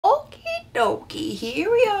Okie, here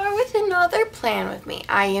we are with another plan with me.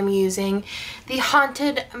 I am using the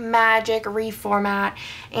Haunted Magic reformat,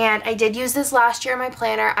 and I did use this last year in my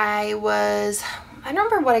planner. I don't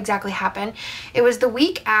remember what exactly happened. It was the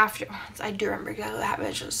week after, I do remember exactly what happened,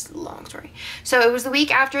 it's just a long story. So it was the week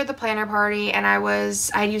after the planner party, and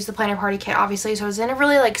I'd used the planner party kit obviously, so I was in a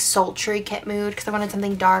really like sultry kit mood because I wanted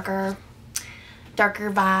something darker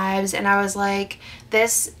vibes, and I was like,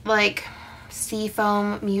 this like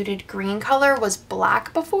seafoam muted green color was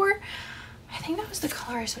black before. I think that was the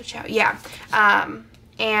color I switched out. Yeah.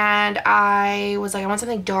 And I was like, I want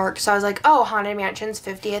something dark. So I was like, oh, Haunted Mansion's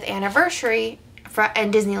 50th anniversary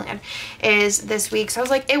in Disneyland is this week. So I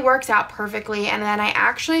was like, it works out perfectly. And then I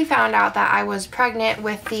actually found out that I was pregnant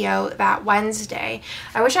with Theo that Wednesday.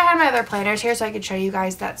 I wish I had my other planners here so I could show you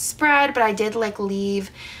guys that spread, but I did like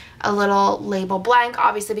leave a little label blank,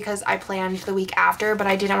 obviously because I planned the week after, but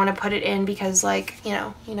I didn't want to put it in because, like, you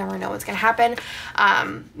know, you never know what's gonna happen.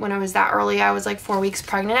 When I was that early, I was like 4 weeks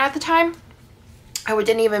pregnant at the time. I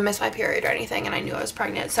didn't even miss my period or anything, and I knew I was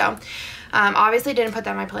pregnant. So obviously didn't put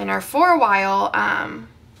that in my planner for a while,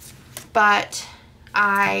 but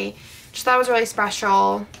I just thought it was really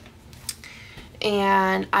special,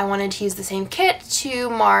 and I wanted to use the same kit to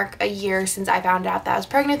mark a year since I found out that I was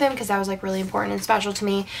pregnant with him, because that was like really important and special to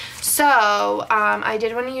me. So I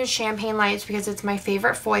did want to use Champagne Lights because it's my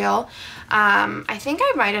favorite foil. I think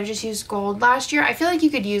I might have just used gold last year. I feel like you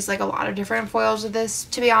could use like a lot of different foils with this,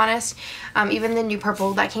 to be honest. Even the new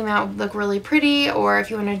purple that came out would look really pretty, or if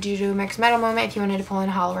you wanted to do a mixed metal moment, if you wanted to pull in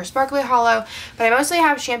hollow or sparkly hollow. But I mostly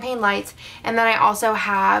have Champagne Lights, and then I also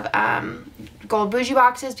have gold bougie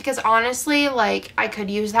boxes, because honestly, like, I could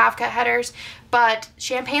use the half cut headers, but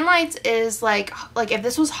Champagne Lights is like if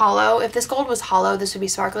this was hollow, if this gold was hollow, this would be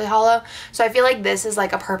sparkly hollow. So I feel like this is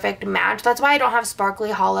like a perfect match. That's why I don't have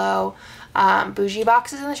sparkly hollow bougie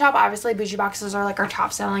boxes in the shop. Obviously bougie boxes are like our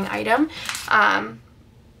top selling item.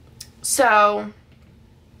 So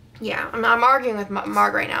yeah, I'm arguing with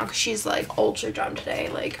Marg right now because she's like ultra dumb today,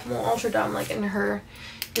 like ultra dumb like in her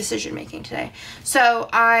decision making today. So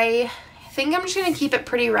I think I'm just gonna keep it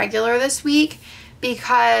pretty regular this week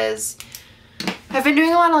because I've been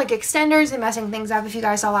doing a lot of like extenders and messing things up, if you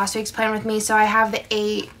guys saw last week's plan with me. So I have the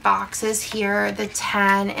 8 boxes here, the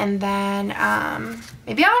 10, and then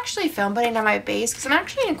maybe I'll actually film putting on my base because I'm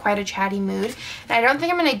actually in quite a chatty mood, and I don't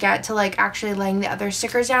think I'm gonna get to like actually laying the other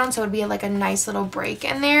stickers down, so it'd be like a nice little break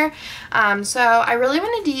in there. So I really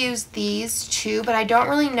wanted to use these two, but I don't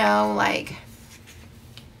really know like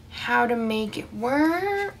how to make it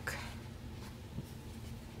work.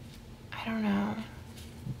 I don't know,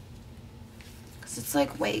 because it's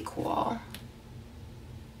like way cool.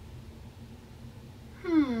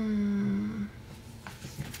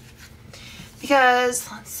 Because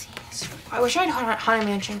let's see, I wish I had Haunted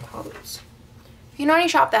Mansion quotes. If you know any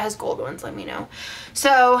shop that has gold ones, let me know.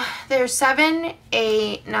 So there's 7,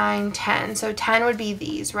 8, 9, 10. So 10 would be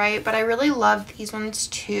these, right? But I really love these ones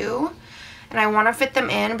too, and I want to fit them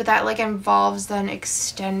in, but that like involves then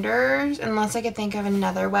extenders, unless I could think of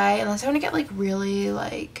another way, unless I want to get like really,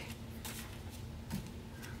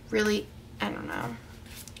 I don't know. I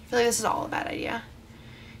feel like this is all a bad idea.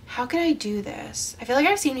 How could I do this? I feel like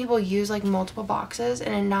I've seen people use like multiple boxes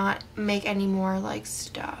and not make any more like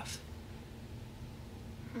stuff.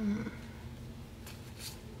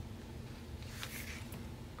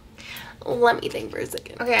 Let me think for a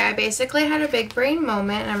second. Okay, I basically had a big brain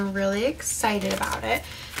moment and I'm really excited about it.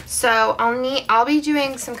 So I'll be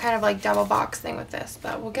doing some kind of like double box thing with this,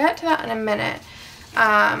 but we'll get to that in a minute.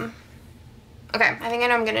 Okay, I think I know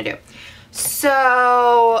what I'm gonna do.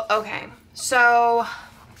 So, okay, so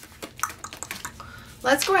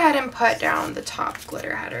let's go ahead and put down the top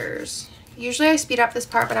glitter headers. Usually I speed up this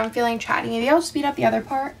part, but I'm feeling chatty. Maybe I'll speed up the other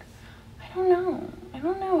part. I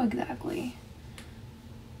don't know exactly.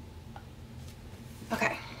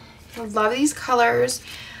 Okay, I love these colors.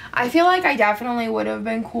 I feel like I definitely would have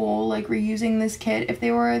been cool like reusing this kit if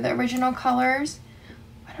they were the original colors.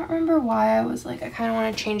 I don't remember why I was like, I kind of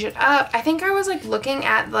want to change it up. I think I was like looking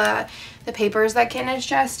at the papers that Kitten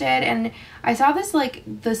suggested, and I saw this like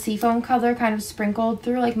the seafoam color kind of sprinkled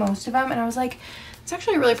through like most of them, and I was like, it's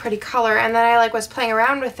actually a really pretty color. And then I like was playing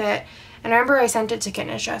around with it, and I remember I sent it to Kitten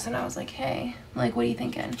and I was like, hey, like, what are you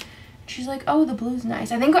thinking? She's like, oh, the blue's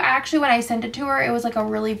nice. I think actually when I sent it to her, it was like a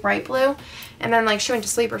really bright blue, and then like she went to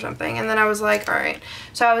sleep or something, and then I was like, all right.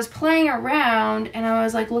 So I was playing around and I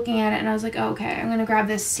was like looking at it, and I was like, okay, I'm gonna grab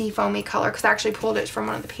this seafoamy color, because I actually pulled it from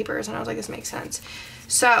one of the papers, and I was like, this makes sense.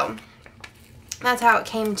 So that's how it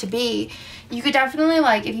came to be. You could definitely,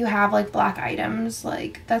 like, if you have like black items,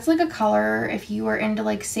 like that's like a color. If you are into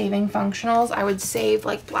like saving functionals, I would save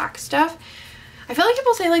like black stuff. I feel like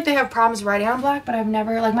people say like they have problems writing on black, but I've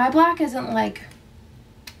never, like, my black isn't like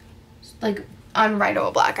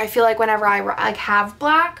unwritable black. I feel like whenever I like have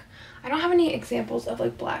black, I don't have any examples of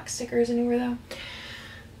like black stickers anywhere though.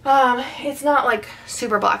 It's not like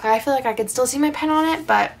super black. I feel like I could still see my pen on it,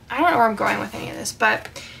 but I don't know where I'm going with any of this. But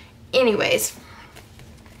anyways,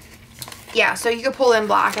 yeah, so you could pull in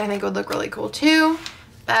black and I think it would look really cool too.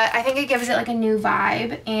 But I think it gives it like a new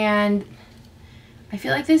vibe, and I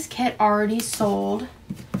feel like this kit already sold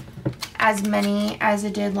as many as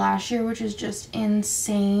it did last year, which is just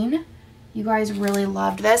insane. You guys really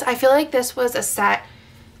loved this. I feel like this was a set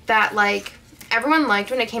that like everyone liked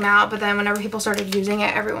when it came out, but then whenever people started using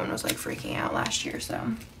it, everyone was like freaking out last year.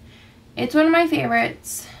 So it's one of my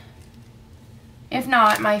favorites, if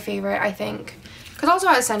not my favorite, I think, because also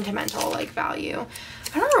it has sentimental like value.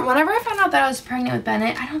 I don't remember, whenever I found out that I was pregnant with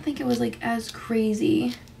Bennett, I don't think it was like as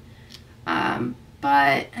crazy,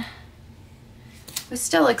 but it was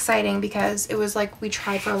still exciting because it was like we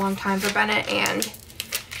tried for a long time for Bennett. And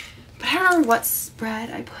but I don't remember what spread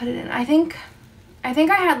I put it in. I think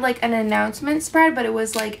I had like an announcement spread, but it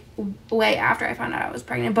was like way after I found out I was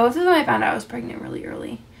pregnant. Both of them I found out I was pregnant really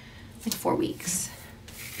early, like 4 weeks.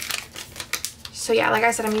 So yeah, like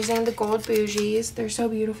I said, I'm using the gold bougies. They're so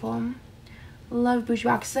beautiful. Love bougie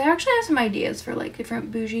boxes. I actually have some ideas for like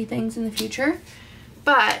different bougie things in the future,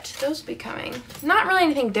 but those will be coming. Not really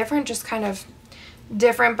anything different, just kind of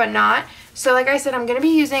different but not. So like I said, I'm gonna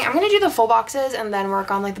do the full boxes and then work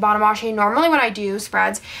on like the bottom washi. Normally when I do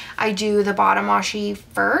spreads, I do the bottom washi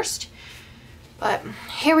first, but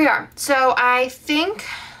here we are. So I think,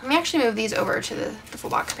 let me actually move these over to the full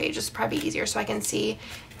box page. It's probably easier so I can see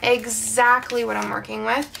exactly what I'm working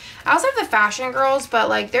with. I also have the Fashion Girls, but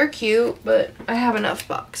like they're cute, but I have enough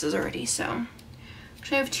boxes already. So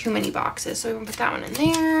actually I have too many boxes, so we can put that one in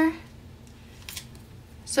there.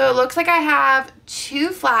 So it looks like I have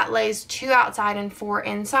 2 flat lays, 2 outside and 4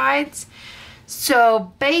 insides.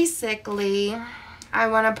 So basically I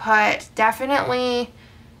want to put definitely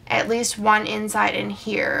at least 1 inside in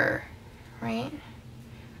here, right?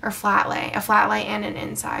 Or a flat lay and an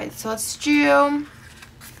inside. So let's do,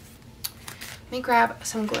 let me grab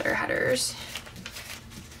some glitter headers.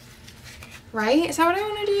 Right? Is that what I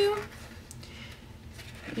want to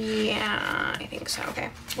do? Yeah, I think so. Okay.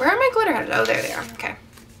 Where are my glitter headers? Oh, there they are. Okay.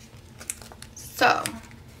 So,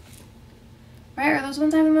 right, are those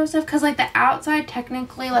ones I have the most of? Because like the outside,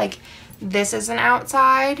 technically, like this is an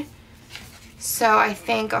outside. So I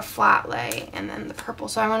think a flat lay and then the purple.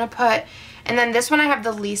 So I want to put, and then this one I have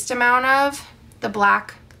the least amount of, the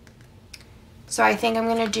black. So I think I'm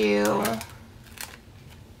going to do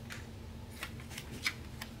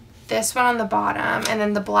this one on the bottom and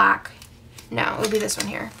then the black. No, it would be this one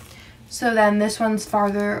here. So then this one's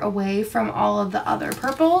farther away from all of the other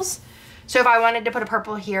purples. So if I wanted to put a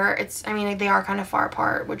purple here, it's, I mean, they are kind of far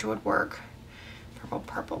apart, which would work. Purple,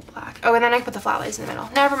 purple, black. Oh, and then I put the flat lays in the middle.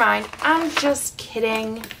 Never mind. I'm just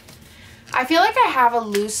kidding. I feel like I have a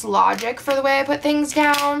loose logic for the way I put things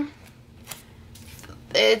down.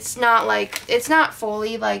 It's not like, it's not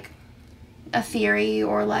fully like a theory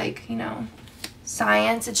or like, you know,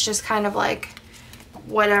 science. It's just kind of like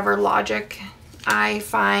whatever logic I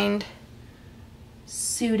find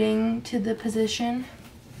suiting to the position.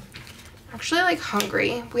 Actually like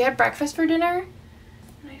hungry. We had breakfast for dinner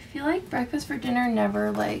and I feel like breakfast for dinner never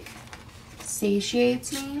like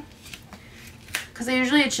satiates me, because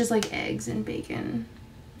usually it's just like eggs and bacon.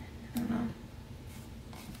 I don't know.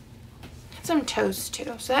 Had some toast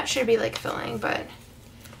too, so that should be like filling, but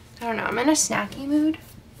I don't know. I'm in a snacky mood,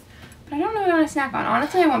 but I don't know what I want to snack on.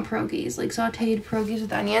 Honestly, I want pierogies, like sauteed pierogies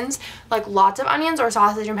with onions, like lots of onions, or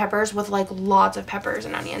sausage and peppers with like lots of peppers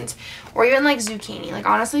and onions, or even like zucchini. Like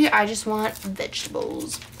honestly, I just want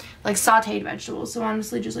vegetables, like sauteed vegetables. So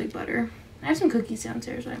honestly, just like butter. I have some cookies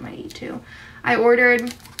downstairs that I might eat too. I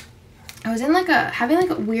was in like having like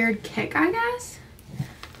a weird kick, I guess.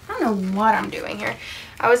 I don't know what I'm doing here.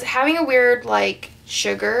 I was having a weird like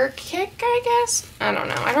sugar kick, I guess. I don't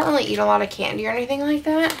know. I don't really eat a lot of candy or anything like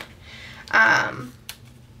that.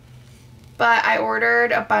 But I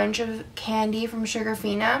ordered a bunch of candy from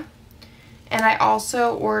Sugarfina, and I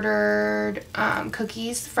also ordered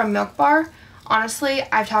cookies from Milk Bar. Honestly,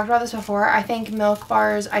 I've talked about this before. I think Milk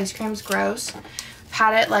Bar's ice cream's gross. I've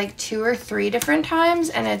had it like 2 or 3 different times,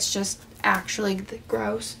 and it's just actually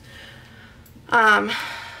gross.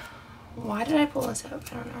 Why did I pull this up?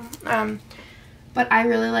 I don't know. But I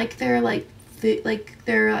really like their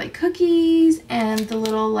their cookies and the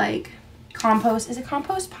little like compost. Is it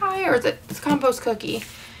compost pie or is it's compost cookie?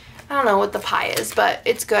 I don't know what the pie is, but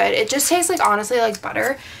it's good. It just tastes like, honestly, like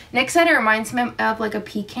butter. Nick said it reminds me of like a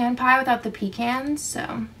pecan pie without the pecans,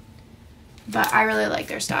 so. But I really like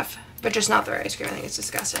their stuff, but just not their ice cream. I think it's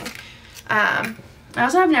disgusting. I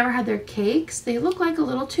also have never had their cakes. They look like a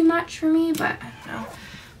little too much for me, but I don't know.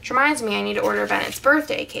 Which reminds me, I need to order Bennett's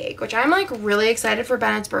birthday cake, which I'm like really excited for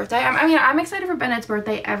Bennett's birthday. I mean, I'm excited for Bennett's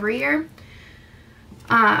birthday every year.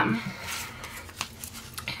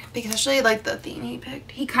 Because especially like the theme he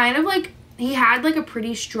picked. He kind of like, he had like a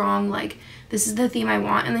pretty strong like, this is the theme I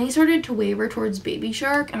want. And then he started to waver towards Baby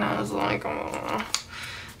Shark. And I was like, oh.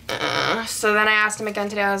 So then I asked him again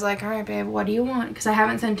today. I was like, all right, babe, what do you want? Because I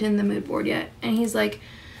haven't sent in the mood board yet. And he's like,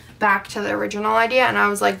 back to the original idea. And I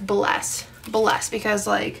was like, bless. Because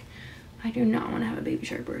like, I do not want to have a Baby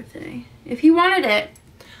Shark birthday. If he wanted it,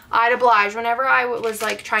 I'd oblige. Whenever I was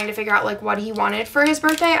like trying to figure out like what he wanted for his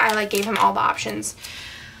birthday, I like gave him all the options.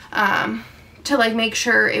 To like make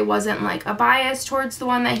sure it wasn't like a bias towards the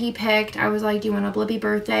one that he picked. I was like, do you want a Blippi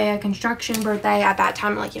birthday, a construction birthday? At that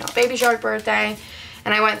time, like, you know, Baby Shark birthday.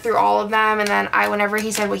 And I went through all of them, and then whenever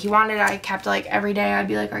he said what he wanted, I kept like every day I'd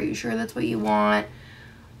be like, are you sure that's what you want?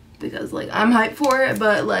 Because like I'm hyped for it,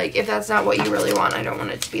 but like if that's not what you really want, I don't want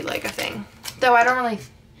it to be like a thing. Though I don't really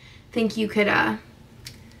think you could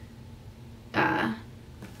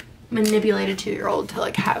manipulate a 2-year-old to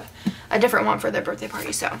like have a different one for their birthday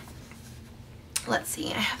party. So let's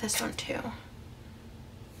see. I have this one too.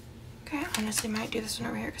 Okay, I honestly might do this one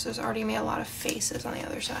over here because there's already made a lot of faces on the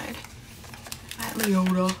other side.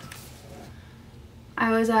 Leota.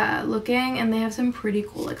 I was looking, and they have some pretty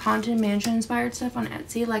cool like Haunted Mansion inspired stuff on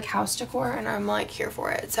Etsy, like house decor, and I'm like here for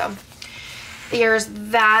it. So there's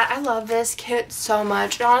that. I love this kit so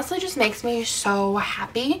much. It honestly just makes me so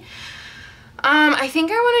happy. I think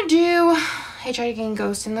I want to do Hitchhiking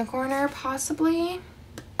Ghost in the Corner, possibly.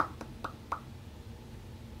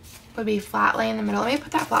 Would be flat lay in the middle. Let me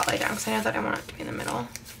put that flat lay down because I know that I want it to be in the middle.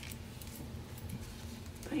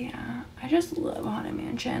 But yeah, I just love Haunted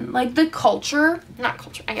Mansion. Like the culture, not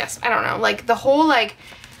culture, I guess, I don't know. Like the whole like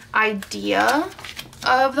idea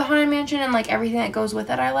of the Haunted Mansion and like everything that goes with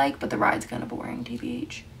it I like, but the ride's kind of boring,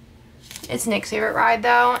 TBH. It's Nick's favorite ride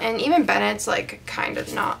though, and even Bennett's like kind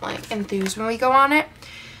of not like enthused when we go on it.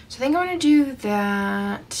 So I think I want to do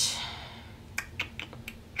that. I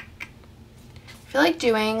feel like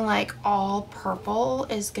doing like all purple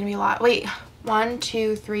is gonna be a lot. Wait, 1,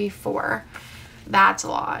 2, 3, 4. That's a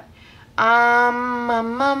lot.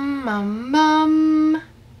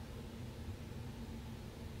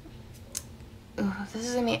 Ooh, this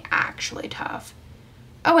is gonna be actually tough.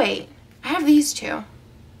 Oh wait, I have these two.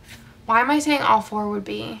 Why am I saying all 4 would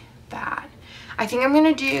be bad? I think I'm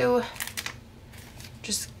gonna do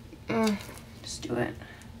just do it.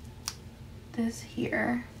 This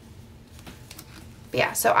here. But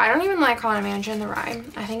yeah, so I don't even like Haunted Mansion, the ride.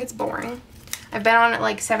 I think it's boring. I've been on it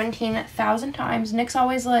like 17,000 times. Nick's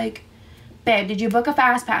always like, babe, did you book a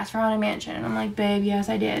fast pass for Haunted Mansion? And I'm like, babe, yes,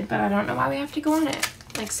 I did, but I don't know why we have to go on it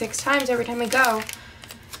like 6 times every time we go.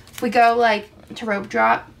 If we go like to Rope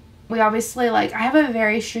Drop, we obviously like, I have a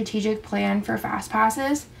very strategic plan for fast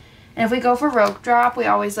passes. And if we go for Rope Drop, we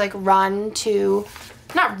always like run to,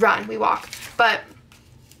 not run, we walk, but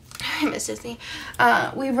I miss Disney.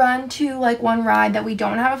 We run to like one ride that we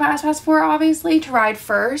don't have a fast pass for, obviously, to ride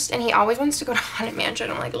first, and he always wants to go to Haunted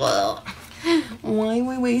Mansion. I'm like, ugh, why are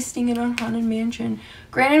we wasting it on Haunted Mansion?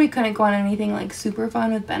 Granted, we couldn't go on anything like super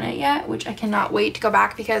fun with Bennett yet, which I cannot wait to go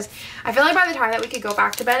back, because I feel like by the time that we could go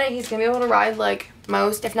back to Bennett, he's gonna be able to ride like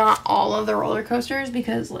most, if not all, of the roller coasters,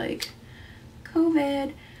 because like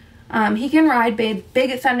COVID. He can ride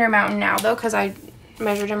Big Thunder Mountain now though, because I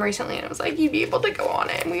measured him recently and it was like he'd be able to go on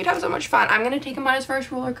it and we'd have so much fun. I'm gonna take him on his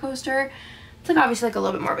first roller coaster. It's like obviously like a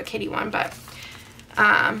little bit more of a kiddie one, but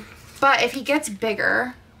if he gets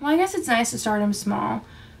bigger, well, I guess it's nice to start him small.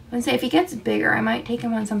 I would say if he gets bigger, I might take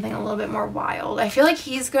him on something a little bit more wild. I feel like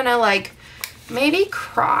he's gonna like maybe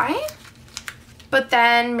cry, but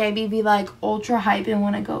then maybe be like ultra hype and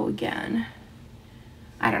want to go again.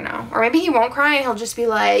 I don't know. Or maybe he won't cry and he'll just be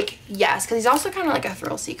like yes, because he's also kind of like a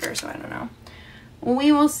thrill seeker, so I don't know.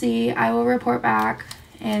 We will see. I will report back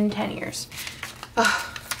in 10 years.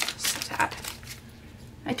 Ugh, so sad.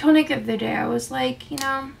 I told Nick the other day, I was like, you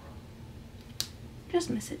know,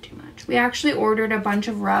 just miss it too much. We actually ordered a bunch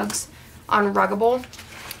of rugs on Ruggable.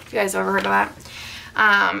 If you guys ever heard of that.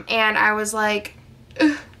 And I was like,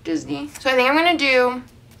 ugh, Disney. So I think I'm going to do,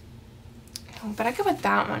 oh, but I could put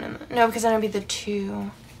that one in the, no, because then it'll be the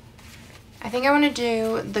 2. I think I want to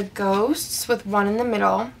do the ghosts with one in the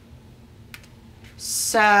middle.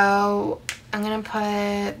 So I'm gonna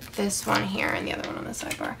put this one here and the other one on the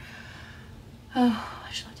sidebar. Oh, I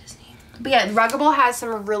just love Disney. But yeah, Ruggable has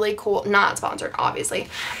some really cool, not sponsored, obviously,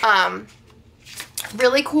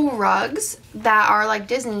 really cool rugs that are like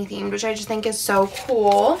Disney themed, which I just think is so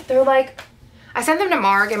cool. They're like, I sent them to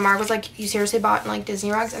Marg and Marg was like, you seriously bought like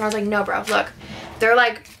Disney rugs? And I was like, no bro, look, they're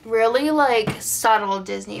like really like subtle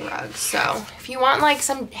Disney rugs. So if you want like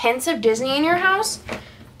some hints of Disney in your house,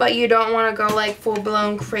 but you don't want to go like full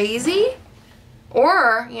blown crazy,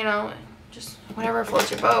 or you know, just whatever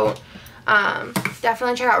floats your boat,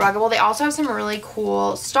 definitely check out Ruggable. They also have some really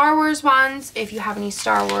cool Star Wars ones if you have any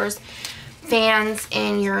Star Wars fans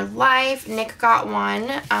in your life. Nick got one.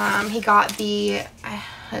 He got the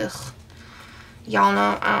y'all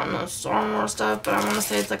know, I don't know Star Wars stuff, but I want to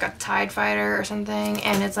say it's like a TIE Fighter or something,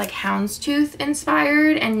 and it's like houndstooth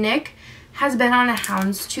inspired, and Nick has been on a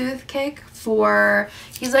houndstooth kick for,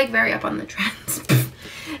 he's like very up on the trends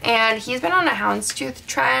and he's been on a houndstooth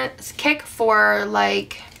kick for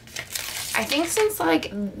like, I think since like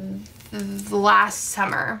the last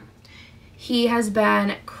summer. He has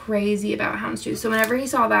been crazy about houndstooth. So whenever he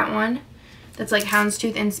saw that one that's like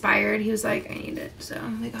houndstooth inspired, he was like, I need it. So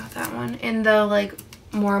we got that one in the like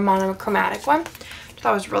more monochromatic one, which I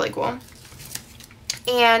thought was really cool.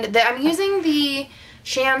 And I'm using the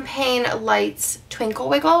Champagne Lights Twinkle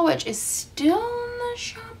Wiggle, which is still in the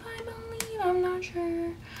shop, I believe. I'm not sure.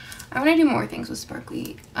 I'm gonna do more things with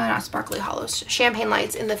sparkly, not sparkly hollows, Champagne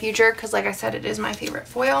Lights in the future, because like I said, it is my favorite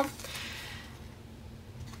foil.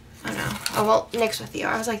 Oh no. Oh well, Nick's with Theo.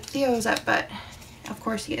 I was like, Theo's up, but of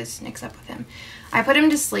course he is. Nick's up with him. I put him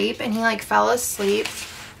to sleep and he like fell asleep.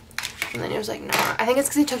 And then he was like, no. I think it's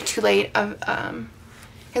because he took too late of,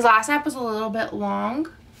 his last nap was a little bit long.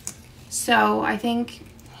 So I think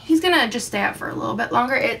he's gonna just stay up for a little bit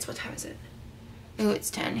longer. It's, what time is it? Ooh,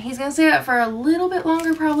 it's 10. He's gonna stay up for a little bit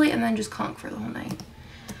longer probably, and then just clunk for the whole night.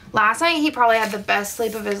 Last night he probably had the best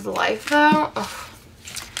sleep of his life though. Ugh.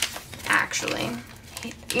 Actually.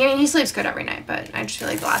 I mean, he sleeps good every night, but I just feel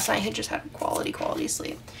like the last night he just had quality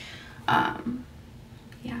sleep. Yeah,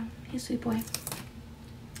 he's a sweet boy.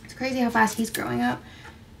 It's crazy how fast he's growing up.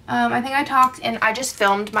 I think I talked, and I just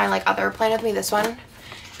filmed my like other plan with me, this one,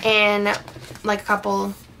 in like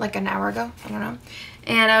an hour ago, I don't know.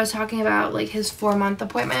 And I was talking about like his 4-month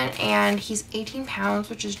appointment, and he's 18 pounds,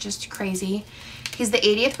 which is just crazy. He's the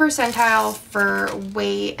 80th percentile for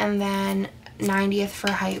weight, and then 90th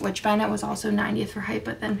for height, which Bennett was also 90th for height,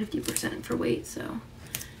 but then 50% for weight. So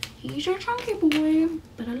he's your chunky boy,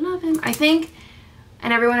 but I love him. I think,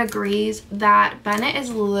 and everyone agrees, that Bennett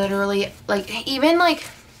is literally like, even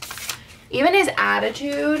his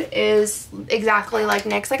attitude is exactly like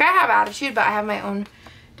Nick's. Like, I have attitude, but I have my own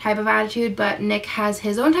type of attitude, but Nick has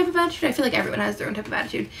his own type of attitude. I feel like everyone has their own type of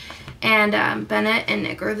attitude, and Bennett and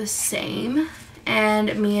Nick are the same,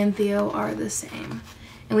 and me and Theo are the same.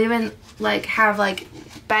 And we even like have like,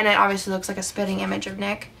 Bennett obviously looks like a spitting image of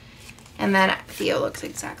Nick, and then Theo looks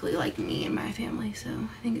exactly like me and my family. So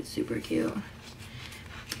I think it's super cute.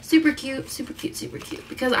 Super cute, super cute, super cute.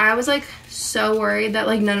 Because I was like so worried that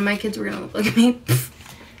like none of my kids were gonna look like me.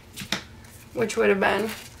 Which would have been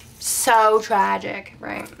so tragic,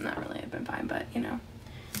 right? Not really, I've been fine, but you know.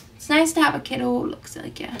 It's nice to have a kid who looks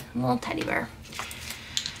like a little teddy bear.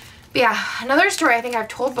 But yeah, another story I think I've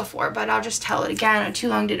told before, but I'll just tell it again, a too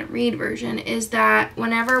long didn't read version, is that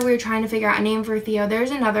whenever we were trying to figure out a name for Theo, there's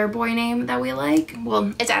another boy name that we like.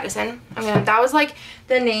 Well, it's Edison. I mean, that was like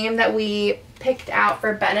the name that we picked out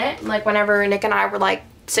for Bennett. Like whenever Nick and I were like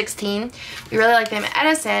 16, we really liked the name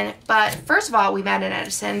Edison. But first of all, we met in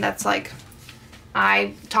Edison. That's like,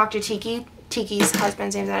 I talked to Tiki. Tiki's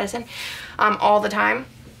husband's name's Edison, all the time.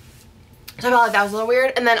 So I felt like that was a little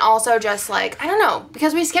weird. And then also just like, I don't know,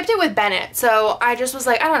 because we skipped it with Bennett. So I just was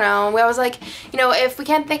like, I don't know. I was like, you know, if we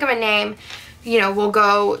can't think of a name, you know, we'll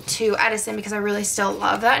go to Edison, because I really still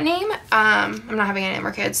love that name. I'm not having any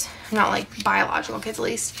more kids. Not like biological kids at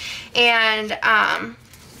least. And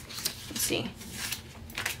let's see.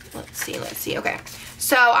 Okay.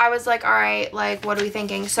 So I was like, all right, like, what are we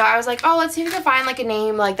thinking? So I was like, oh, let's see if we can find like a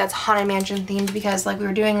name like that's Haunted Mansion themed, because like we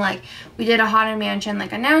were doing like, we did a Haunted Mansion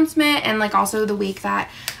like announcement, and like also the week that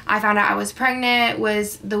I found out I was pregnant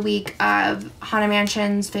was the week of Haunted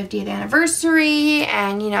Mansion's 50th anniversary,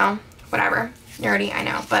 and you know, whatever, nerdy, I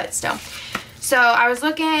know, but still. So I was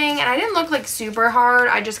looking, and I didn't look like super hard.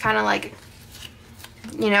 I just kind of like,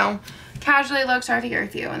 you know, casually looked. Sorry if you hear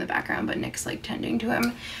Theo in the background, but Nick's like tending to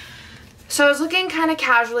him. So I was looking kind of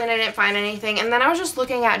casually, and I didn't find anything. And then I was just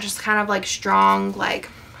looking at just kind of like strong, like,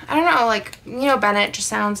 I don't know, like, you know, Bennett just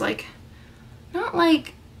sounds like, not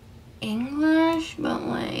like English, but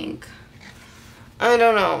like, I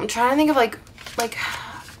don't know. I'm trying to think of like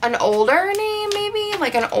an older name, maybe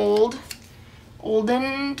like an olden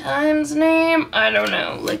times name. I don't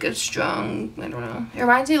know, like a strong, I don't know. It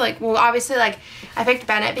reminds me like, well, obviously like I picked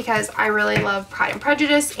Bennett because I really love Pride and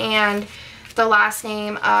Prejudice, and the last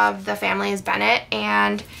name of the family is Bennett,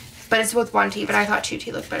 but it's with one T, but I thought two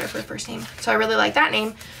T looked better for the first name. So I really like that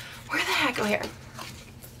name. Where the heck? Oh, here.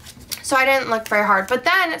 So I didn't look very hard, but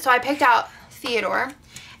then, so I picked out Theodore,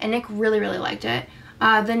 and Nick really, really liked it.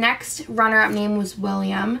 The next runner-up name was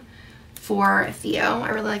William for Theo. I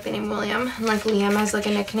really like the name William. And like Liam has like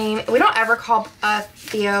a nickname. We don't ever call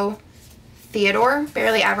Theo Theodore,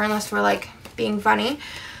 barely ever, unless we're like being funny.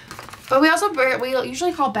 But we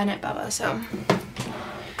usually call Bennett Bubba.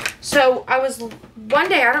 So I was one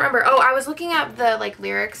day, I don't remember. Oh, I was looking at the like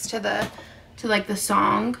lyrics to the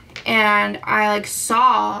song, and I like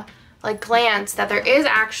saw like glance that there is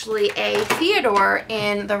actually a Theodore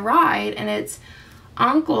in the ride, and it's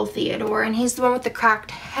Uncle Theodore, and he's the one with the cracked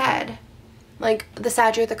head, like the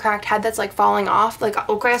statue with the cracked head that's like falling off, like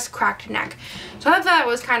Oakra's cracked neck. So I thought that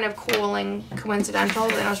was kind of cool and coincidental,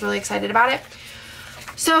 and I was really excited about it.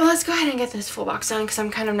 So let's go ahead and get this full box done because I'm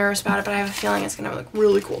kind of nervous about it, but I have a feeling it's gonna look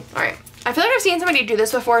really cool. All right, I feel like I've seen somebody do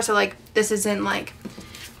this before, so like this isn't like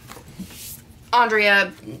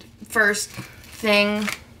Andrea first thing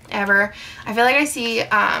ever. I feel like I see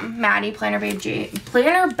Maddie Planner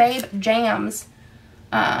Babe Jams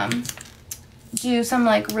do some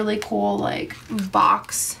like really cool like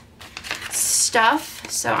box stuff,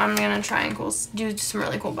 so I'm gonna try and do some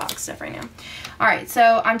really cool box stuff right now. All right,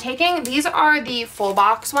 so I'm taking, these are the full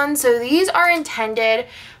box ones, so these are intended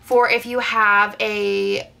for if you have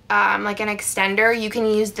a like an extender, you can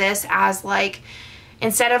use this as like,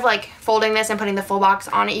 instead of like folding this and putting the full box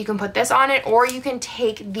on it, you can put this on it, or you can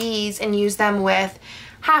take these and use them with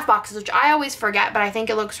half boxes, which I always forget, but I think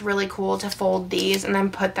it looks really cool to fold these and then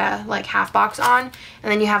put the like half box on,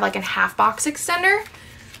 and then you have like a half box extender.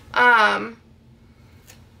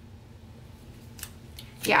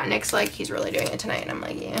 Yeah, Nick's like, he's really doing it tonight, and I'm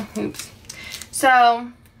like, yeah, oops.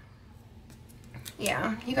 So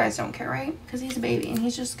yeah, you guys don't care, right? Because he's a baby and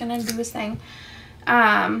he's just gonna do his thing.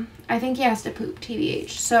 I think he has to poop,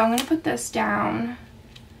 TBH. So I'm gonna put this down.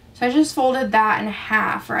 So I just folded that in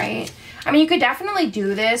half, right? I mean, you could definitely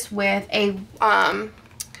do this with a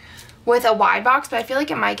wide box, but I feel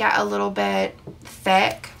like it might get a little bit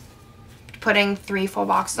thick putting 3 full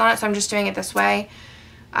boxes on it. So I'm just doing it this way.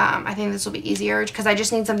 I think this will be easier because I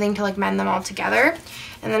just need something to like mend them all together.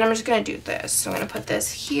 And then I'm just gonna do this. So I'm gonna put this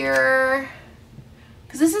here,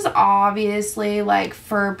 because this is obviously like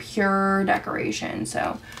for pure decoration.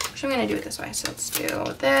 So I'm gonna do it this way. So let's do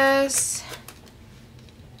this.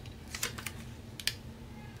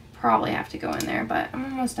 Probably have to go in there, but I'm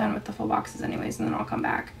almost done with the full boxes anyways, and then I'll come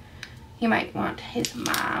back. He might want his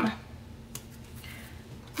mom.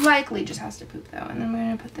 Likely just has to poop though. And then we're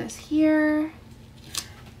gonna put this here.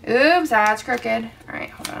 Oops, that's crooked. All right,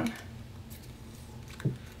 hold on.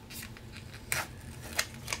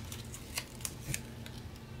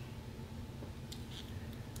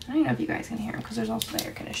 I don't know if you guys can hear him because there's also the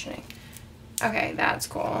air conditioning. Okay, that's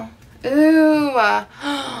cool. Ooh,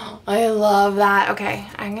 I love that. Okay,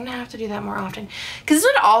 I'm gonna have to do that more often, because this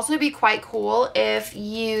would also be quite cool if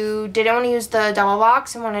you didn't want to use the double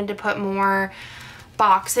box and wanted to put more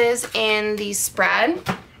boxes in the spread.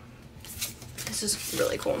 This is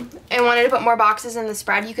really cool. And wanted to put more boxes in the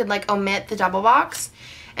spread, you could like omit the double box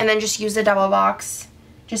and then just use the double box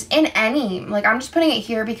just in any, like I'm just putting it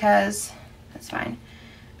here because that's fine.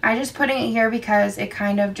 I'm just putting it here because it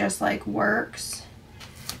kind of just like works.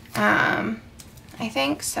 I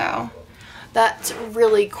think so. That's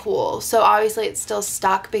really cool. So obviously it's still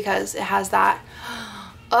stuck because it has that.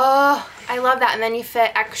 Oh, I love that. And then you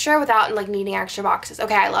fit extra without like needing extra boxes.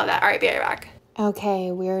 Okay, I love that. All right, be right back.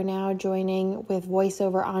 Okay, we're now joining with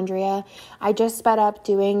voiceover Andrea. I just sped up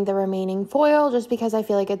doing the remaining foil just because I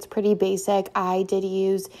feel like it's pretty basic. I did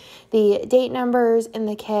use the date numbers in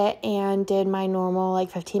the kit and did my normal like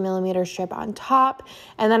 15mm strip on top.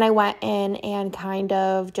 And then I went in and kind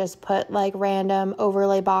of just put like random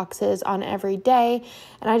overlay boxes on every day.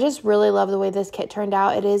 And I just really love the way this kit turned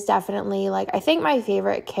out. It is definitely like, I think my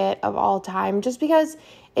favorite kit of all time, just because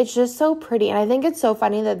it's just so pretty. And I think it's so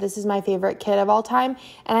funny that this is my favorite kit of all time.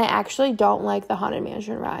 And I actually don't like the Haunted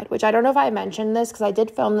Mansion ride, which I don't know if I mentioned this because I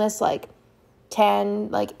did film this like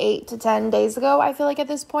 8 to 10 days ago, I feel like at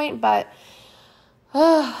this point. But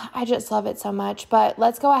I just love it so much. But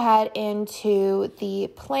let's go ahead into the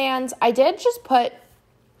plans. I did just put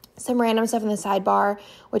some random stuff in the sidebar,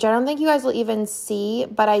 which I don't think you guys will even see,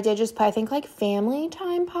 but I did just put, I think, like family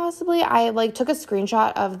time possibly. I like took a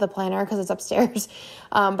screenshot of the planner because it's upstairs,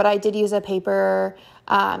 but I did use a paper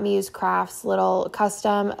Muse Crafts little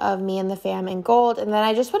custom of me and the fam in gold, and then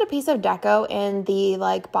I just put a piece of deco in the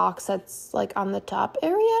like box that's like on the top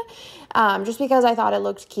area, just because I thought it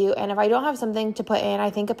looked cute. And if I don't have something to put in,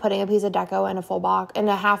 I think putting a piece of deco in a full box and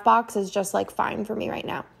a half box is just like fine for me right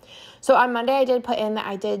now. So on Monday, I did put in that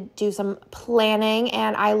I did do some planning,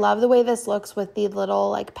 and I love the way this looks with the little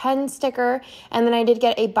like pen sticker. And then I did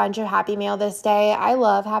get a bunch of Happy Mail this day. I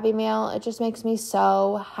love Happy Mail. It just makes me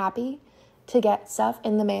so happy to get stuff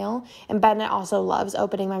in the mail. And Bennett also loves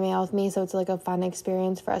opening my mail with me, so it's like a fun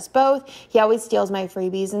experience for us both. He always steals my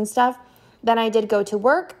freebies and stuff. Then I did go to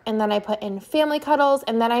work, and then I put in family cuddles,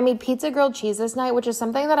 and then I made pizza grilled cheese this night, which is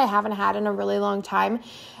something that I haven't had in a really long time.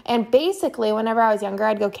 And basically, whenever I was younger,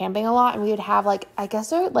 I'd go camping a lot, and we would have like, I guess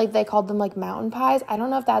they're like, they called them like mountain pies. I don't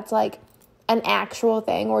know if that's like an actual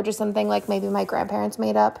thing or just something like maybe my grandparents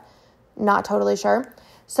made up. Not totally sure.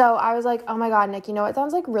 So I was like, oh my God, Nick, you know, it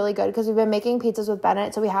sounds like really good because we've been making pizzas with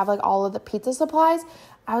Bennett, so we have like all of the pizza supplies.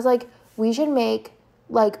 I was like, we should make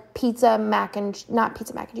like pizza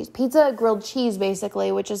grilled cheese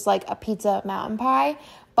basically, which is like a pizza mountain pie,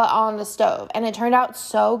 but on the stove. And it turned out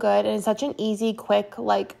so good, and it's such an easy, quick,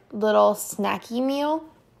 like little snacky meal,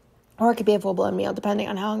 or it could be a full-blown meal depending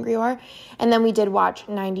on how hungry you are. And then we did watch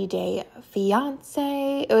 90 Day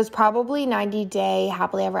Fiancé. It was probably 90 Day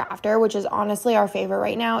Happily Ever After, which is honestly our favorite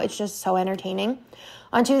right now. It's just so entertaining.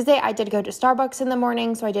 On Tuesday, I did go to Starbucks in the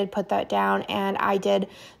morning, so I did put that down, and I did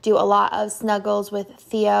do a lot of snuggles with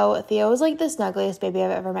Theo. Theo is like the snuggliest baby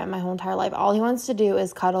I've ever met in my whole entire life. All he wants to do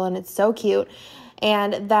is cuddle, and it's so cute.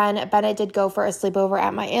 And then Bennett did go for a sleepover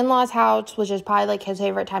at my in-laws' house, which is probably like his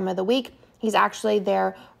favorite time of the week. He's actually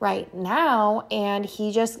there right now, and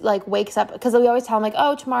he just like wakes up, because we always tell him like,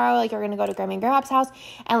 oh, tomorrow like you're gonna go to Grammy and Grandpa's house,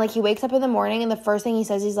 and like he wakes up in the morning, and the first thing he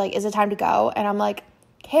says, he's like, is it time to go? And I'm like,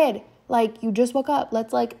 kid, like, you just woke up.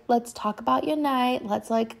 Let's talk about your night. Let's,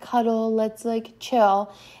 like, cuddle. Let's, like,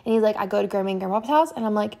 chill. And he's like, I go to Grammy and Grandpa's house. And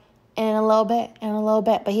I'm like, in a little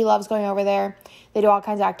bit. But he loves going over there. They do all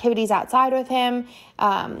kinds of activities outside with him.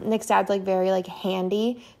 Nick's dad's, like, very, like,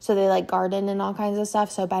 handy. So they, like, garden and all kinds of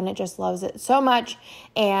stuff. So Bennett just loves it so much.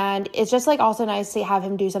 And it's just, like, also nice to have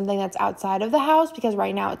him do something that's outside of the house, because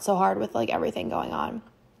right now it's so hard with, like, everything going on.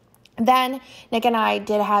 Then Nick and I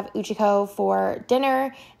did have Uchiko for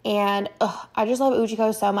dinner, and I just love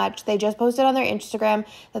Uchiko so much. They just posted on their Instagram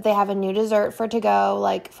that they have a new dessert for to go,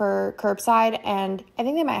 like for curbside, and I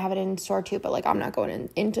think they might have it in store too, but like I'm not going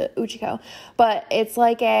into Uchiko. But it's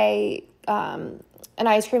like an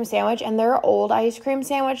ice cream sandwich, and their old ice cream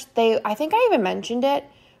sandwich, I think I even mentioned it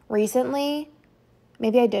recently.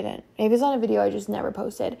 Maybe I didn't. Maybe it's on a video I just never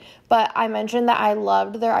posted. But I mentioned that I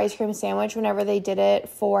loved their ice cream sandwich whenever they did it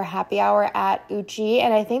for happy hour at Uchi.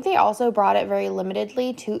 And I think they also brought it very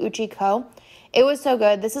limitedly to Uchiko. It was so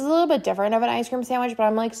good. This is a little bit different of an ice cream sandwich, but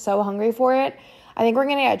I'm like so hungry for it. I think we're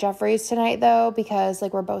going to get Jeffrey's tonight though, because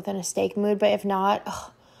like we're both in a steak mood. But if not,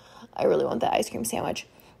 I really want the ice cream sandwich.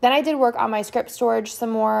 Then I did work on my script storage some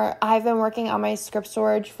more. I've been working on my script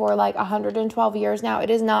storage for like 112 years now. It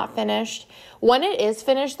is not finished. When it is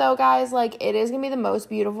finished though, guys, like it is going to be the most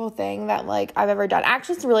beautiful thing that like I've ever done.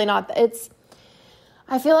 Actually, it's really not.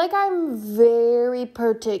 I feel like I'm very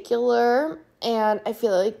particular, and I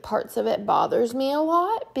feel like parts of it bothers me a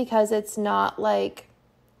lot because it's not like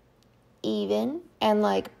even and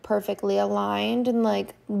like perfectly aligned and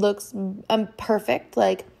like looks perfect,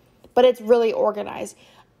 like, but it's really organized.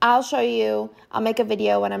 I'll show you. I'll make a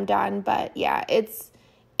video when I'm done. But yeah, it's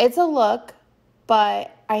a look,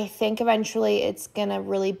 but I think eventually it's going to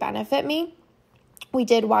really benefit me. We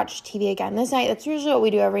did watch TV again this night. That's usually what we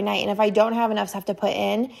do every night. And if I don't have enough stuff to put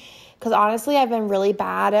in, because honestly, I've been really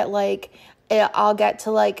bad at like, I'll get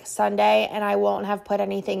to like Sunday and I won't have put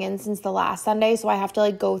anything in since the last Sunday. So I have to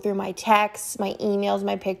like go through my texts, my emails,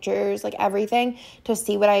 my pictures, like everything to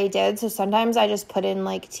see what I did. So sometimes I just put in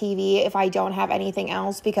like TV if I don't have anything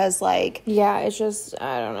else, because like, yeah, it's just,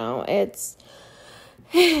 I don't know. I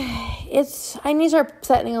need to start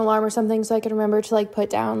setting an alarm or something so I can remember to like put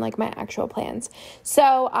down like my actual plans.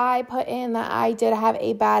 So I put in that I did have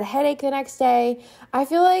a bad headache the next day. I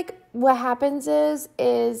feel like what happens is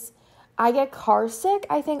I get car sick,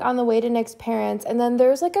 I think, on the way to Nick's parents, and then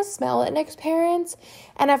there's, like, a smell at Nick's parents,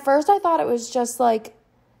 and at first I thought it was just, like,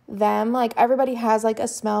 them, like, everybody has, like, a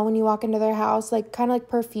smell when you walk into their house, like, kind of, like,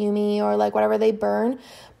 perfumey or, like, whatever they burn,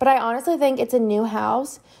 but I honestly think it's a new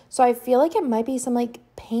house, so I feel like it might be some, like,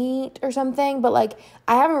 paint or something, but, like,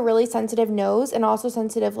 I have a really sensitive nose and also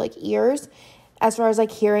sensitive, like, ears. as far as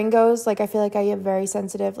like hearing goes. Like I feel like I am very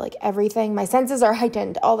sensitive, like everything. My senses are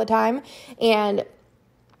heightened all the time. And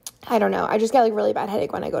I don't know. I just get like really bad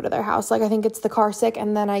headache when I go to their house. Like I think it's the car sick,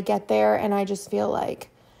 and then I get there and I just feel like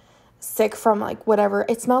sick from like whatever.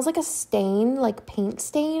 It smells like a stain, like paint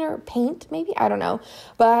stain or paint maybe. I don't know.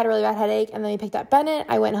 But I had a really bad headache, and then we picked up Bennett.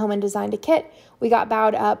 I went home and designed a kit. We got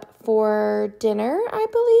bowed up for dinner, I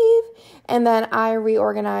believe. And then I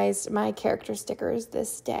reorganized my character stickers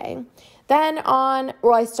this day. Then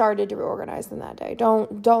I started to reorganize them that day.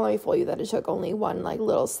 Don't let me fool you that it took only one like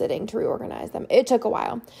little sitting to reorganize them. It took a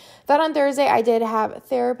while. Then on Thursday, I did have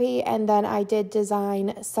therapy, and then I did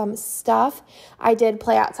design some stuff. I did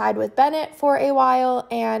play outside with Bennett for a while,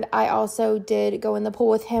 and I also did go in the pool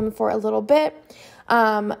with him for a little bit.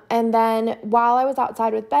 And then while I was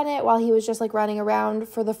outside with Bennett, while he was just like running around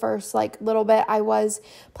for the first like little bit, I was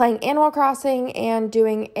playing Animal Crossing and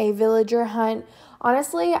doing a villager hunt.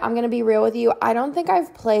 Honestly, I'm going to be real with you. I don't think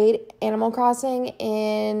I've played Animal Crossing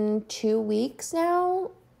in 2 weeks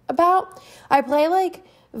now. I play like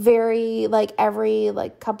every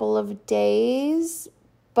like couple of days,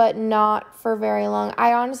 but not for very long.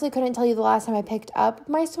 I honestly couldn't tell you the last time I picked up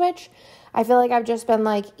my Switch. I feel like I've just been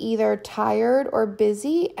like either tired or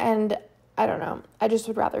busy, and I don't know. I just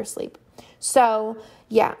would rather sleep. So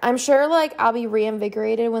yeah, I'm sure like I'll be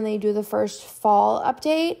reinvigorated when they do the first fall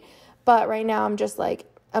update. But right now I'm just like,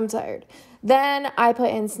 I'm tired. Then I put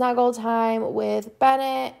in snuggle time with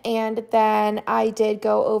Bennett, and then I did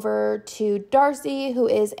go over to Darcy, who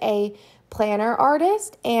is a planner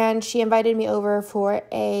artist, and she invited me over for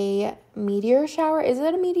a meteor shower. Is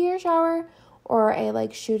it a meteor shower or a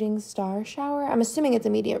like shooting star shower? I'm assuming it's a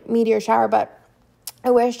meteor shower, but I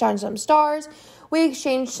wished on some stars. We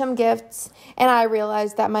exchanged some gifts, and I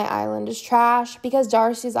realized that my island is trash because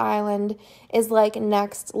Darcy's island is like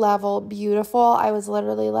next level beautiful. I was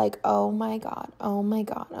literally like, oh my God, oh my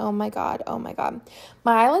God, oh my God, oh my God.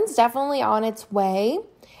 My island's definitely on its way,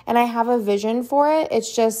 and I have a vision for it.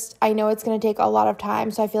 It's just, I know it's going to take a lot of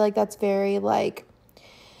time, so I feel like that's very like,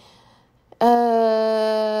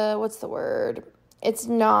 what's the word? It's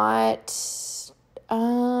not...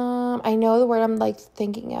 I know the word I'm like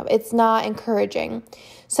thinking of. It's not encouraging.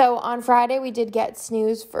 So on Friday we did get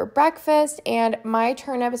snooze for breakfast, and my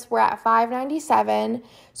turnips were at $5.97.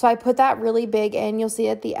 So I put that really big in. You'll see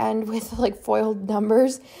at the end with like foiled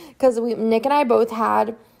numbers, because Nick and I both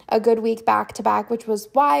had a good week back to back, which was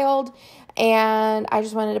wild. And I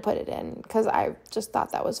just wanted to put it in because I just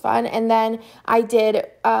thought that was fun. And then I did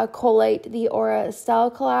collate the Aura Estelle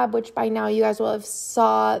collab, which by now you guys will have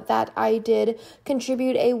saw that I did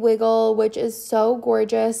contribute a wiggle, which is so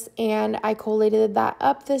gorgeous. And I collated that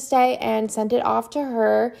up this day and sent it off to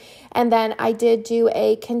her. And then I did do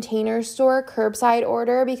a Container Store curbside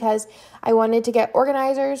order because I wanted to get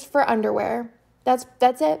organizers for underwear. That's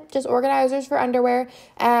it. Just organizers for underwear.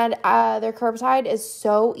 And their curbside is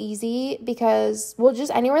so easy because, well,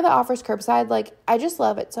 just anywhere that offers curbside, like, I just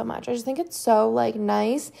love it so much. I just think it's so, like,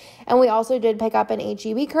 nice. And we also did pick up an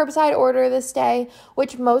HEB curbside order this day,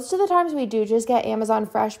 which most of the times we do just get Amazon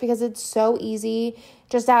Fresh because it's so easy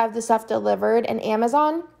just to have the stuff delivered. And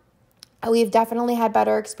Amazon, we've definitely had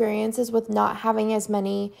better experiences with not having as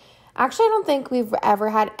many. Actually, I don't think we've ever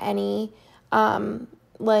had any,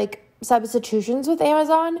 substitutions with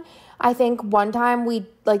Amazon. I think one time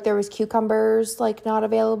there was cucumbers not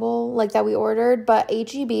available that we ordered, but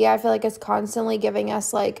HEB I feel like is constantly giving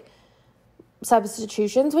us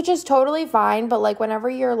substitutions, which is totally fine, but whenever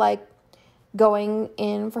you're going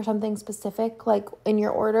in for something specific in your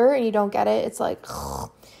order and you don't get it, it's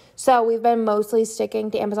so we've been mostly sticking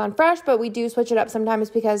to Amazon Fresh, but we do switch it up sometimes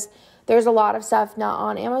because there's a lot of stuff not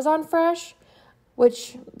on Amazon Fresh,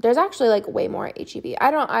 which there's actually way more at HEB.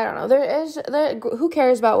 I don't know. Who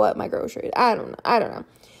cares about what my groceries? I don't know.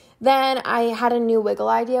 Then I had a new wiggle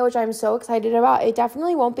idea, which I'm so excited about. It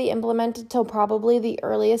definitely won't be implemented till probably the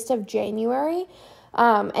earliest of January.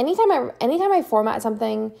 Anytime I format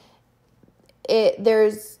something, it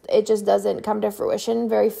just doesn't come to fruition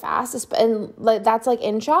very fast. And that's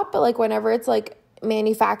in shop, but whenever it's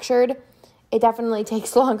manufactured, it definitely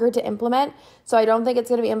takes longer to implement. So I don't think it's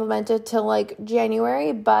going to be implemented till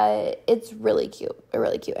January, but it's really cute.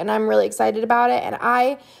 Really cute. And I'm really excited about it. And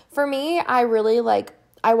I really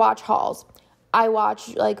I watch hauls. I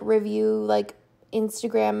watch review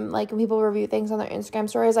Instagram, when people review things on their Instagram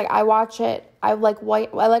stories. I watch it. I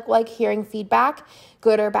like hearing feedback,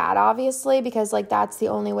 good or bad, obviously, because that's the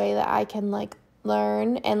only way that I can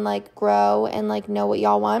learn and grow and know what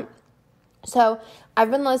y'all want. So I've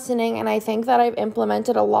been listening, and I think that I've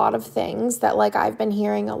implemented a lot of things that like I've been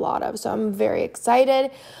hearing a lot of. So I'm very excited.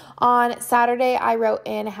 On Saturday, I wrote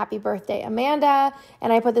in happy birthday, Amanda,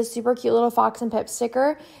 and I put this super cute little Fox and Pip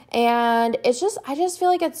sticker. And I just feel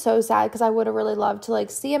like it's so sad because I would have really loved to like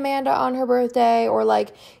see Amanda on her birthday, or like,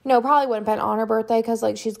 you know, probably wouldn't have been on her birthday because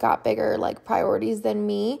like she's got bigger like priorities than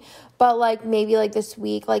me. But like maybe like this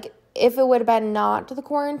week, like if it would have been not the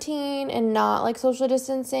quarantine and not like social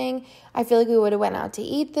distancing, I feel like we would have went out to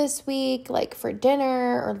eat this week, like for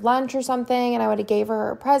dinner or lunch or something, and I would have gave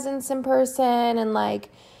her presents in person. And like,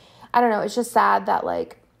 I don't know, it's just sad that,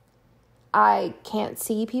 like, I can't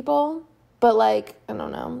see people, but, like, I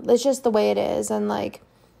don't know, it's just the way it is, and, like,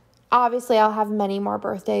 obviously I'll have many more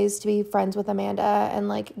birthdays to be friends with Amanda and,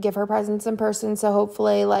 like, give her presents in person, so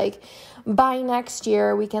hopefully, like, by next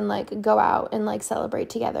year we can, like, go out and, like, celebrate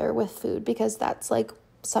together with food, because that's, like,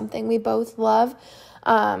 something we both love.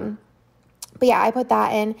 But yeah, I put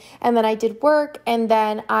that in, and then I did work, and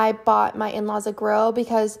then I bought my in-laws a grill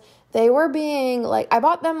because they were being, like, I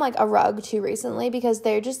bought them, like, a rug, too, recently, because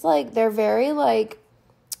they're just, like, they're very, like,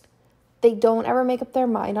 they don't ever make up their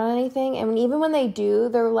mind on anything, and even when they do,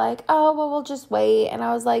 they're like, oh, well, we'll just wait, and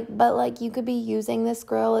I was like, but, like, you could be using this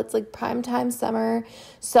grill, it's, like, prime time summer,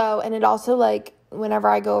 so, and it also, like, whenever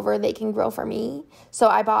I go over, they can grill for me. So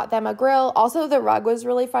I bought them a grill. Also, the rug was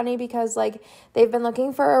really funny because, like, they've been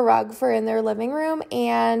looking for a rug for in their living room,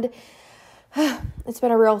 and it's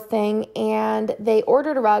been a real thing. And they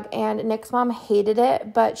ordered a rug, and Nick's mom hated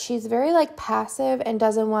it, but she's very, like, passive and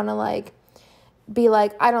doesn't want to, like, be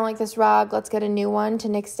like, I don't like this rug, let's get a new one, to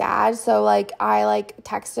Nick's dad. So, like, I, like,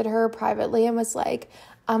 texted her privately and was like,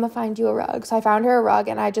 I'm gonna find you a rug. So I found her a rug,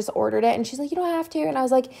 and I just ordered it, and she's like, you don't have to. And I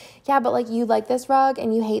was like, yeah, but, like, you like this rug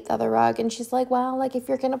and you hate the other rug. And she's like, well, like, if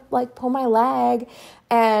you're gonna, like, pull my leg.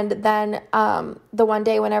 And then the one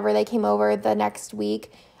day whenever they came over the next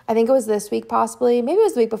week, I think it was this week possibly, maybe it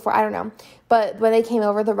was the week before, I don't know, but when they came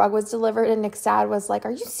over, the rug was delivered, and Nick's dad was like,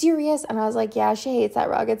 are you serious? And I was like, yeah, she hates that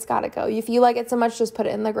rug, it's gotta go. If you like it so much, just put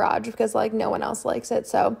it in the garage, because, like, no one else likes it.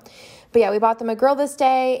 So, but yeah, we bought them a grill this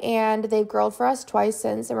day, and they've grilled for us twice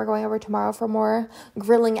since, and we're going over tomorrow for more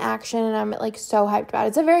grilling action, and I'm, like, so hyped about it.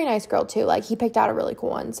 It's a very nice grill, too. Like, he picked out a really cool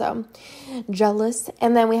one, so jealous.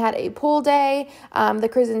 And then we had a pool day. The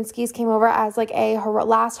Krasinskis came over as, like, a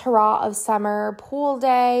last hurrah of summer pool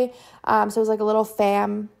day, so it was, like, a little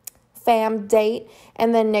fam date,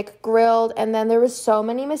 and then Nick grilled, and then there was so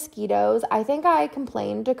many mosquitoes. I think I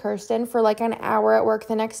complained to Kirsten for like an hour at work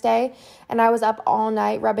the next day, and I was up all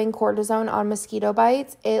night rubbing cortisone on mosquito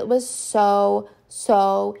bites. It was so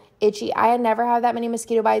itchy. I had never had that many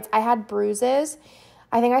mosquito bites. I had bruises.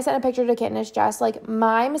 I think I sent a picture to Kittenish Jess. Like,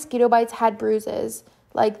 my mosquito bites had bruises.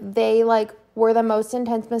 Like, they, like, were the most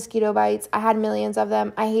intense mosquito bites. I had millions of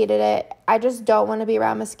them. I hated it. I just don't want to be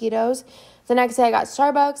around mosquitoes. The next day I got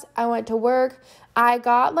Starbucks. I went to work. I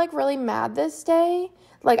got, like, really mad this day.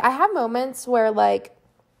 Like, I have moments where, like,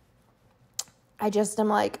 I just am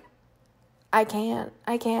like, I can't.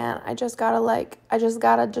 I just gotta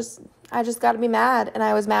be mad. And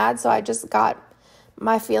I was mad, so I just got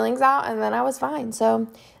my feelings out, and then I was fine. So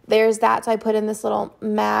there's that. So I put in this little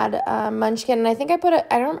mad munchkin, and I think I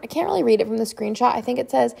can't really read it from the screenshot. I think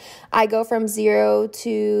it says, I go from 0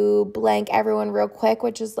 to blank everyone real quick,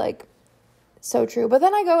 which is, like, so true. But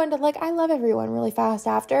then I go into, like, I love everyone really fast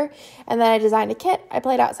after. And then I designed a kit. I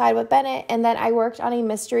played outside with Bennett. And then I worked on a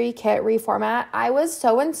mystery kit reformat. I was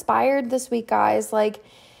so inspired this week, guys. Like,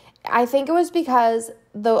 I think it was because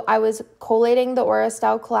I was collating the Aura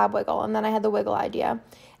Style collab wiggle. And then I had the wiggle idea.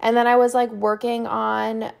 And then I was, like, working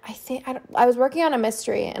on, I was working on a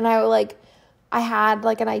mystery. And I had,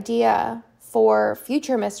 like, an idea for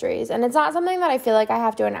future mysteries. And it's not something that I feel like I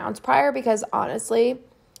have to announce prior, because honestly,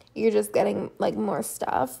 you're just getting, like, more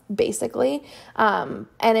stuff, basically. And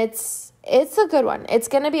it's a good one. It's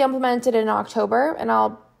going to be implemented in October, and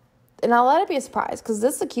I'll let it be a surprise, because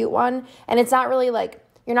this is a cute one, and it's not really, like,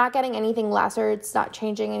 you're not getting anything lesser. It's not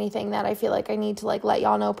changing anything that I feel like I need to, like, let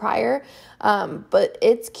y'all know prior. But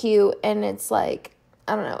it's cute, and it's, like,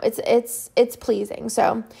 I don't know. It's pleasing.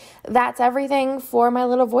 So that's everything for my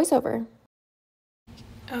little voiceover.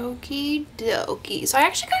 Okie dokie. So I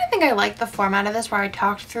actually kind of think I like the format of this, where I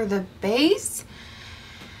talked through the base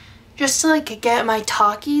just to, like, get my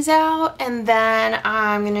talkies out, and then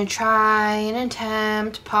I'm gonna try and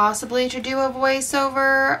attempt possibly to do a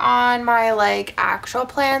voiceover on my, like, actual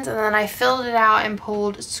plans. And then I filled it out and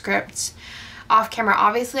pulled scripts off camera.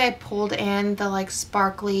 Obviously I pulled in the, like,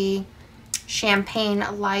 sparkly champagne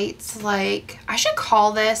lights. Like, I should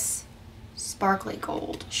call this sparkly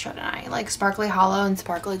gold, shouldn't I? Like, sparkly hollow and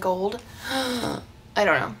sparkly gold. I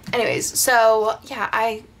don't know. Anyways, so yeah,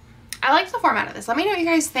 I like the format of this. Let me know what you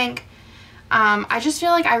guys think. I just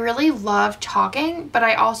feel like I really love talking, but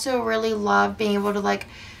I also really love being able to like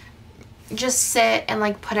just sit and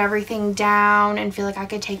like put everything down and feel like I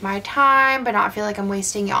could take my time but not feel like I'm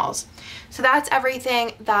wasting y'all's. So that's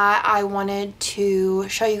everything that I wanted to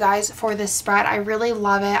show you guys for this spread. I really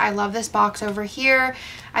love it. I love this box over here.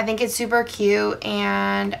 I think it's super cute,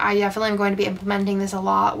 and I definitely am going to be implementing this a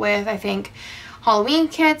lot with, I think, Halloween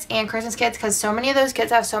kits and Christmas kits, because so many of those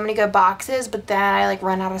kits have so many good boxes, but then I like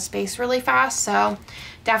run out of space really fast. So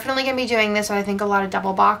definitely gonna be doing this with, I think, a lot of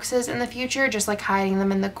double boxes in the future, just like hiding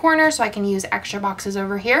them in the corner so I can use extra boxes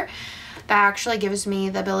over here. That actually gives me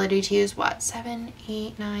the ability to use what, 7,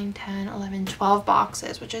 8, 9, 10, 11, 12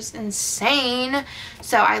 boxes, which is insane.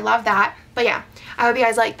 So I love that. But yeah, I hope you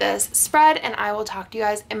guys like this spread, and I will talk to you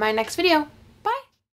guys in my next video.